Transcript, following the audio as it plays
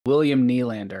William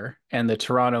Nylander and the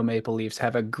Toronto Maple Leafs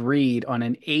have agreed on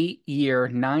an 8-year,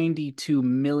 $92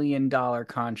 million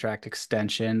contract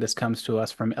extension. This comes to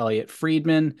us from Elliot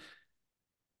Friedman.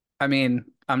 I mean,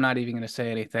 I'm not even going to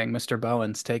say anything. Mr.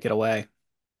 Bowens, take it away.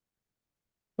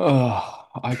 Oh,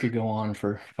 I could go on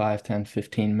for 5, 10,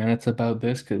 15 minutes about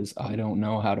this because I don't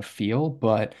know how to feel.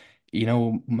 But,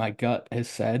 my gut has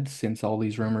said since all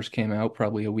these rumors came out,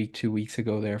 probably a week, 2 weeks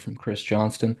ago there from Chris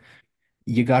Johnston,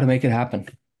 you got to make it happen.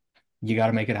 You got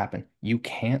to make it happen. You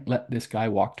can't let this guy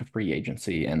walk to free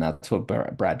agency. And that's what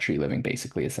Brad Tree Living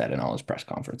basically has said in all his press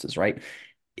conferences, right?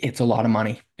 It's a lot of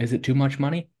money. Is it too much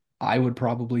money? I would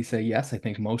probably say yes. I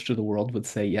think most of the world would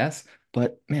say yes.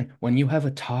 But man, when you have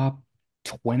a top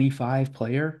 25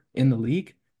 player in the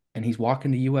league and he's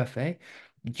walking to UFA,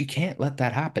 you can't let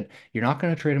that happen. You're not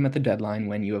going to trade him at the deadline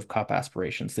when you have cup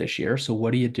aspirations this year. So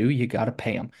what do? You got to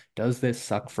pay him. Does this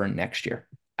suck for next year?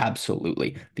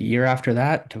 Absolutely. The year after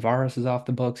that, Tavares is off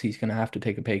the books. He's going to have to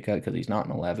take a pay cut because he's not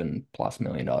an 11 plus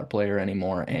million-dollar player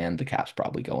anymore, and the cap's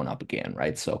probably going up again,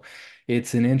 right? So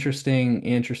it's an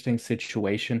interesting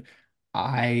situation.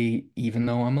 Even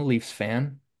though I'm a Leafs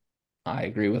fan, I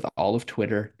agree with all of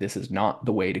Twitter. This is not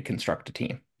the way to construct a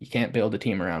team. You can't build a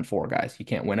team around four guys. You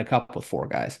can't win a cup with four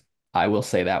guys. I will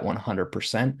say that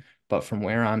 100%. But from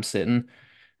where I'm sitting,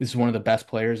 this is one of the best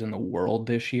players in the world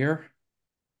this year.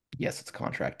 Yes, it's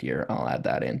contract year. I'll add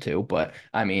that in too. But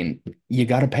I mean, you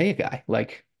got to pay a guy.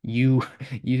 Like you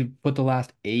put the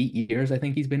last 8 years, I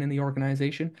think he's been in the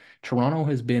organization. Toronto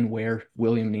has been where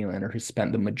William Nylander has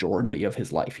spent the majority of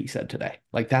his life, he said today.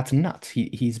 Like that's nuts.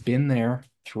 He's been there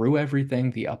through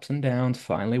everything, the ups and downs,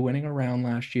 finally winning around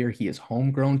last year. He is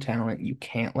homegrown talent. You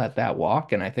can't let that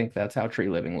walk. And I think that's how Tree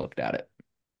Living looked at it.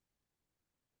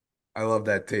 I love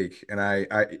that take. And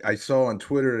I saw on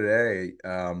Twitter today,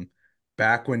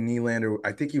 back when Nylander,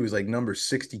 I think he was like number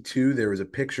 62, there was a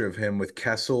picture of him with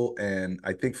Kessel, and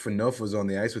I think Phaneuf was on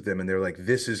the ice with him, and they're like,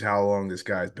 this is how long this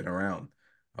guy's been around.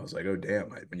 I was like, oh damn,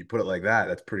 when you put it like that,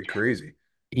 that's pretty crazy.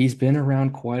 He's been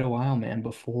around quite a while, man.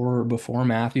 Before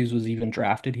Matthews was even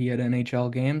drafted, he had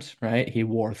NHL games, right? He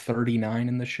wore 39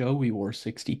 in the show. He wore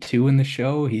 62 in the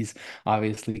show. He's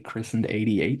obviously christened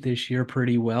 88 this year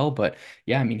pretty well, but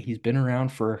yeah, I mean, he's been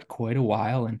around for quite a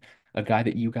while and a guy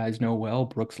that you guys know well,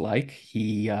 Brooks Like,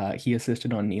 he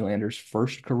assisted on Nylander's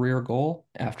first career goal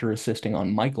after assisting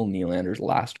on Michael Nylander's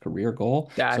last career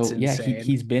goal. That's So yeah, insane.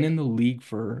 he's been in the league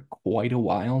for quite a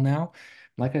while now.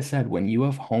 Like I said, when you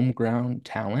have homegrown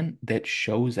talent that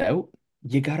shows out,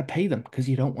 you got to pay them because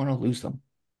you don't want to lose them.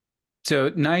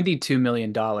 So $92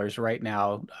 million right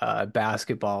now,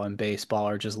 basketball and baseball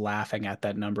are just laughing at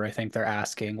that number. I think they're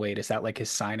asking, wait, is that like his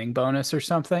signing bonus or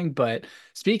something? But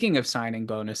speaking of signing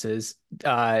bonuses,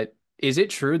 uh, is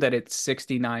it true that it's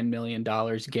 $69 million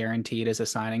guaranteed as a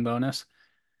signing bonus?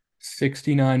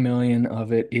 69 million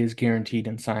of it is guaranteed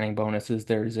in signing bonuses.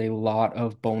 There's a lot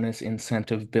of bonus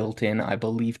incentive built in. I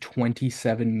believe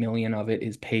 27 million of it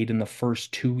is paid in the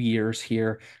first 2 years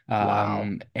here. Wow.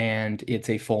 And it's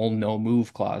a full no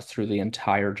move clause through the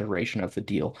entire duration of the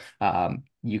deal.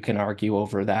 You can argue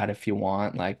over that if you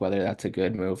want, like whether that's a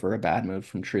good move or a bad move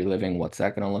from Tree Living. What's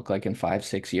that going to look like in 5,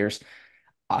 6 years?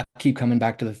 I keep coming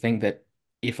back to the thing that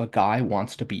if a guy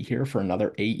wants to be here for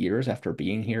another 8 years after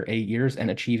being here 8 years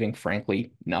and achieving,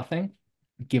 frankly, nothing,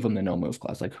 give him the no move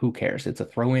clause. Like, who cares? It's a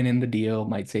throw in the deal,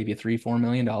 might save you $3, $4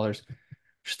 million.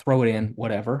 Just throw it in,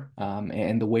 whatever.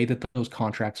 And the way that those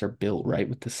contracts are built, right,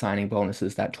 with the signing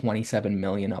bonuses, that 27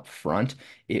 million up front,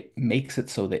 it makes it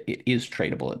so that it is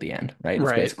tradable at the end, right? It's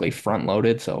Right. basically front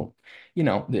loaded. So,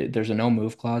 there's a no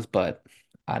move clause, but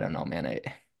I don't know, man.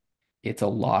 It's a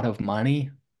lot of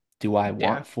money. Do I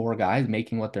Yeah. want four guys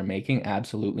making what they're making?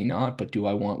 Absolutely not. But do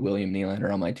I want William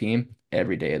Nylander on my team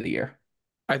every day of the year?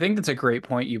 I think that's a great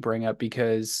point you bring up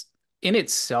because in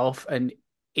itself, an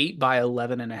 8 by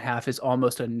 11.5 is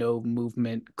almost a no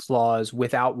movement clause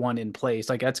without one in place.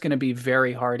 Like that's going to be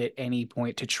very hard at any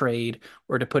point to trade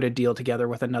or to put a deal together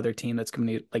with another team that's going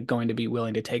to be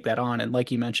willing to take that on. And like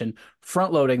you mentioned,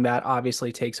 front loading that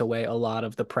obviously takes away a lot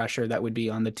of the pressure that would be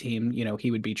on the team,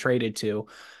 he would be traded to.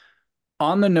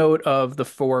 On the note of the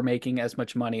four making as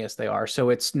much money as they are,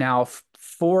 so it's now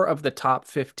four of the top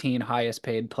 15 highest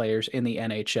paid players in the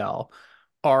NHL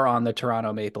are on the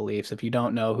Toronto Maple Leafs. If you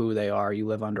don't know who they are, you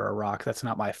live under a rock. That's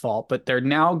not my fault. But they're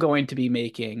now going to be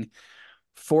making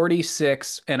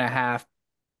 46.5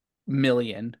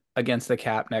 million against the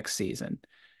cap next season.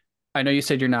 I know you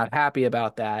said you're not happy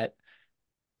about that.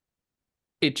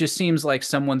 It just seems like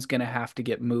someone's going to have to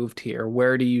get moved here.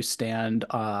 Where do you stand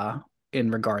in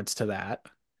regards to that?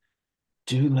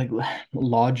 Dude, like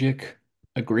logic.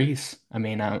 agrees. I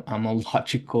mean, I'm a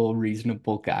logical,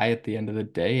 reasonable guy at the end of the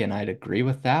day, and I'd agree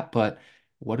with that. But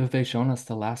what have they shown us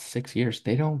the last 6 years?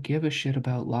 They don't give a shit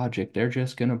about logic. They're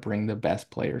just gonna bring the best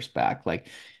players back. Like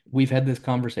we've had this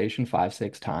conversation five,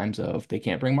 six times of they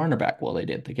can't bring Marner back. Well, they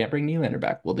did. They can't bring Nylander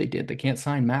back. Well, they did. They can't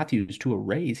sign Matthews to a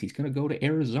raise. He's gonna go to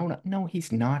Arizona. No,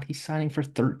 he's not. He's signing for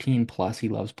 13 plus. He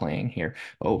loves playing here.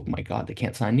 Oh my God, they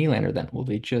can't sign Nylander then. Well,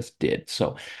 they just did.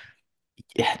 So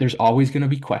yeah, there's always going to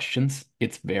be questions.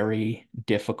 It's very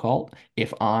difficult.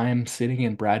 If I'm sitting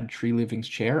in Brad Treliving's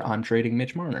chair, I'm trading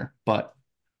Mitch Marner, but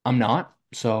I'm not.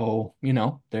 So,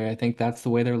 I think that's the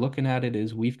way they're looking at it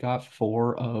is we've got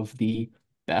four of the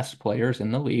best players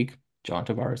in the league. John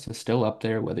Tavares is still up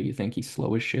there, whether you think he's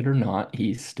slow as shit or not.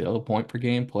 He's still a point per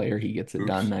game player. He gets it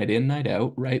done Oops. night in, night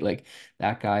out, right? Like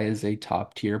that guy is a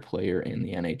top tier player in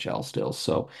the NHL still.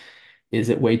 So, is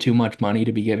it way too much money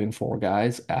to be giving four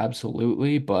guys?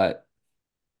 Absolutely, but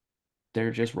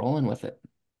they're just rolling with it.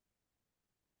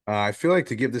 I feel like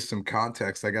to give this some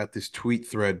context, I got this tweet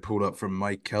thread pulled up from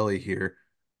Mike Kelly here.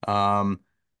 Um,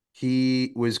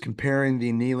 he was comparing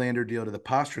the Nylander deal to the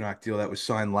Pastrnak deal that was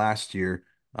signed last year.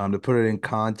 To put it in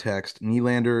context,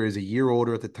 Nylander is a year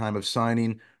older at the time of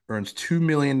signing, earns $2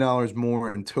 million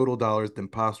more in total dollars than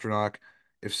Pastrnak.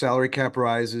 If salary cap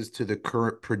rises to the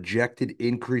current projected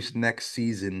increase next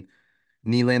season,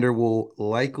 Nylander will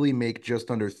likely make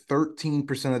just under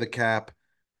 13% of the cap.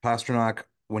 Pastrnak,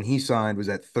 when he signed, was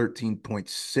at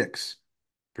 13.6%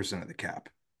 of the cap.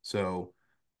 So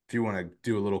if you want to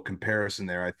do a little comparison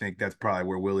there, I think that's probably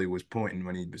where Willie was pointing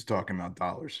when he was talking about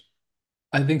dollars.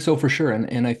 I think so for sure.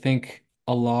 And I think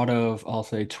a lot of, I'll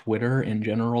say, Twitter in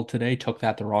general today took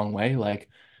that the wrong way. Like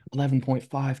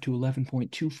 11.5 to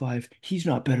 11.25. He's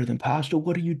not better than Pasta.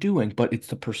 What are you doing? But it's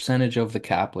the percentage of the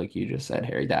cap, like you just said,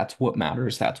 Harry. That's what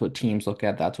matters. That's what teams look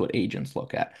at. That's what agents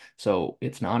look at. So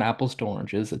it's not apples to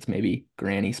oranges. It's maybe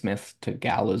Granny Smith to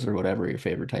Galas or whatever your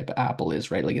favorite type of apple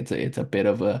is, right? Like it's a bit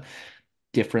of a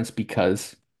difference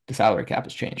because the salary cap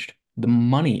has changed. The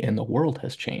money in the world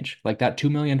has changed. Like that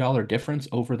 $2 million difference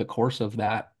over the course of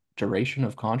that duration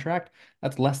of contract,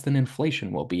 that's less than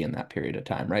inflation will be in that period of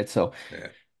time, right? So Yeah.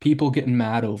 people getting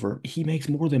mad over he makes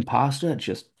more than Pasta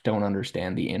just don't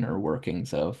understand the inner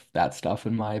workings of that stuff,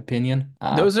 in my opinion.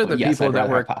 Those are But the yes, people I'd that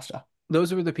rather have were Pasta.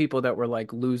 those were the people that were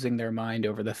like losing their mind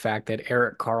over the fact that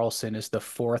Eric Carlson is the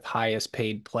fourth highest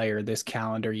paid player this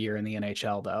calendar year in the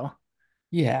NHL, though.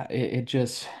 Yeah, it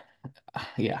just,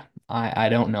 yeah, I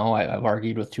don't know. I've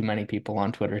argued with too many people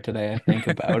on Twitter today, I think,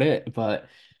 about it, but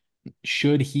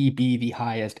should he be the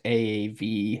highest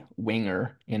AAV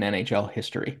winger in NHL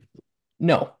history?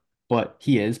 No, but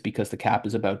he is because the cap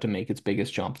is about to make its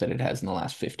biggest jump that it has in the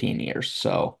last 15 years.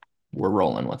 So we're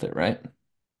rolling with it, right?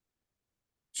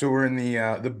 So we're in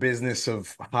the business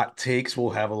of hot takes. We'll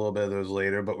have a little bit of those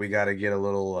later, but we got to get a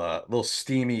little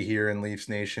steamy here in Leafs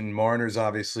Nation. Marner's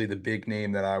obviously the big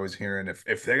name that I was hearing.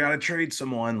 If they got to trade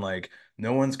someone, like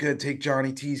no one's gonna take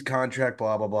Johnny T's contract,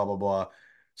 blah blah blah blah blah.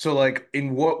 So like,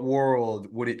 in what world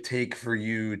would it take for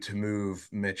you to move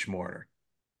Mitch Marner?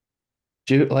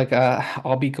 Dude, like,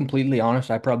 I'll be completely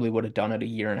honest. I probably would have done it a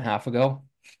year and a half ago.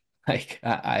 Like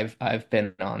I've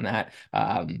been on that.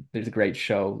 There's a great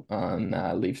show on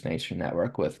Leafs Nation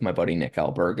Network with my buddy Nick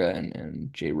Alberga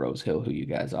and Jay Rosehill, who you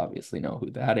guys obviously know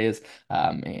who that is.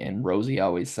 And Rosie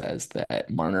always says that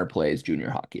Marner plays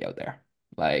junior hockey out there.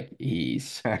 Like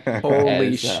he's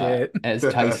Holy as shit.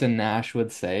 Tyson Nash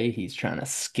would say, he's trying to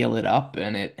skill it up,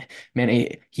 and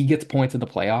he gets points in the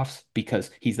playoffs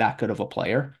because he's that good of a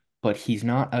player. But he's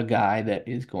not a guy that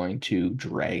is going to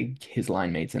drag his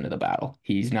line mates into the battle.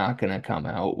 He's not going to come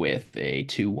out with a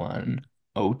 2-1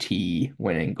 OT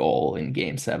winning goal in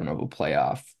game seven of a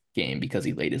playoff game because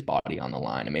he laid his body on the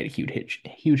line and made a huge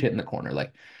hit in the corner.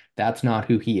 Like that's not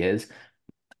who he is.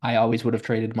 I always would have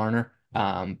traded Marner.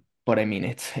 But I mean,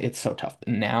 it's so tough.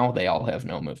 Now they all have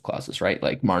no move clauses, right?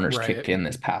 Like Marner's Right. kicked in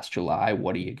this past July.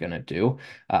 What are you gonna do?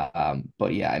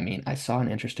 But yeah, I mean, I saw an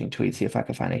interesting tweet. See if I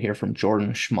can find it here from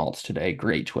Jordan Schmaltz today.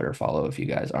 Great Twitter follow if you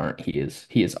guys aren't. He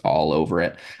is all over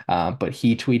it. But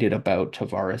he tweeted about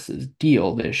Tavares's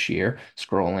deal this year.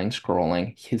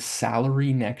 Scrolling. His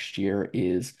salary next year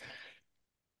is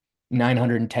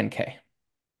 910K.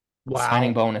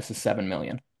 Signing Wow. bonus is 7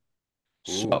 million.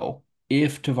 Ooh. So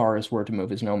if Tavares were to move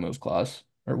his no move clause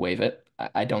or waive it,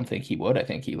 I don't think he would. I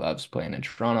think he loves playing in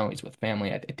Toronto. He's with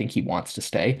family. I think he wants to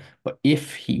stay. But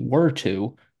if he were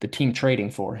to, the team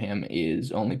trading for him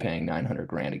is only paying 900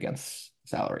 grand against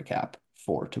salary cap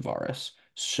for Tavares.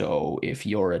 So if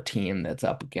you're a team that's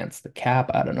up against the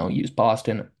cap, I don't know, use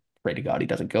Boston. Pray to God he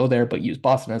doesn't go there, but use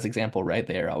Boston as example, right?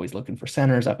 They're always looking for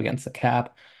centers up against the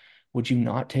cap. Would you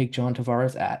not take John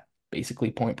Tavares at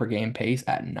basically point per game pace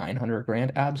at 900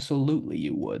 grand? Absolutely,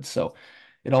 you would. So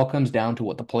it all comes down to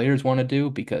what the players want to do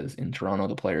because in Toronto,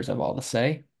 the players have all the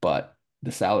say, but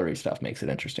the salary stuff makes it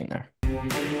interesting there.